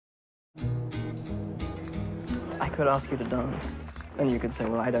could ask you to dance. And you could say,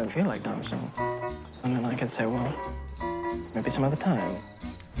 well, I don't feel like dancing. And then I could say, well, maybe some other time.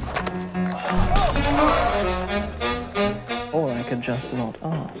 Or I could just not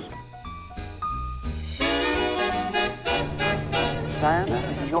ask. Diana,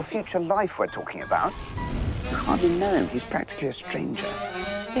 this is your future life we're talking about. You hardly know him. He's practically a stranger.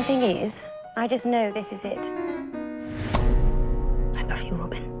 The thing is, I just know this is it. I love you,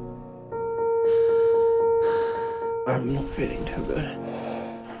 Robin. I'm not feeling too good.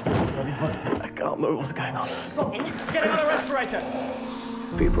 I can't move. What's going on? Robin, Get him on a respirator!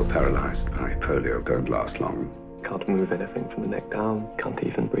 People paralyzed by polio don't last long. Can't move anything from the neck down. Can't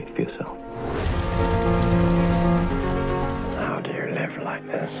even breathe for yourself. How do you live like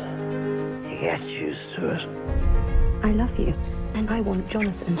this? You get used to it. I love you, and I want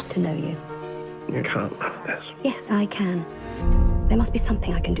Jonathan to know you. You can't love this. Yes, I can. There must be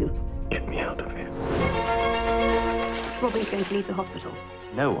something I can do. Get me out of here. Robin's going to leave the hospital.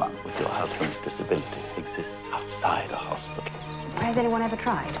 No one with your husband's disability exists outside a hospital. Has anyone ever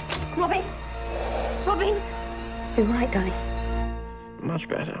tried? Robin! Robin! You're right, darling. Much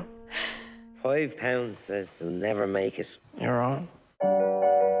better. £5 says he'll never make it. You're on.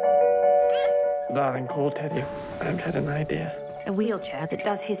 Darling, call Teddy. I've had an idea. A wheelchair that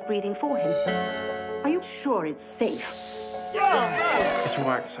does his breathing for him. Are you sure it's safe? It's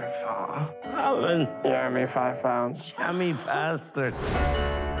worked so far. Alan, You owe me £5. jammy bastard.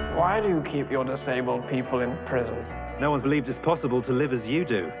 Why do you keep your disabled people in prison? No one's believed it's possible to live as you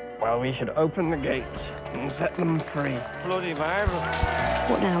do. Well, we should open the gates and set them free. Bloody marvellous.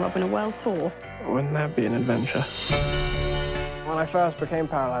 What now, Robin? A world tour? Wouldn't that be an adventure? When I first became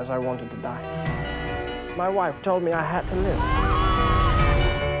paralyzed, I wanted to die. My wife told me I had to live.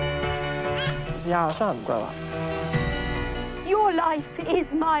 See our son grow up. Your life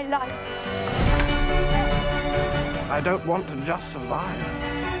is my life. I don't want to just survive.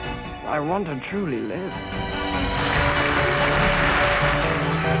 I want to truly live.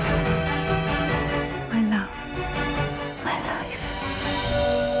 My love. My life.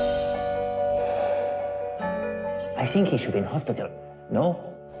 I think he should be in hospital. No?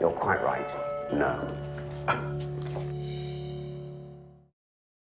 You're quite right. No.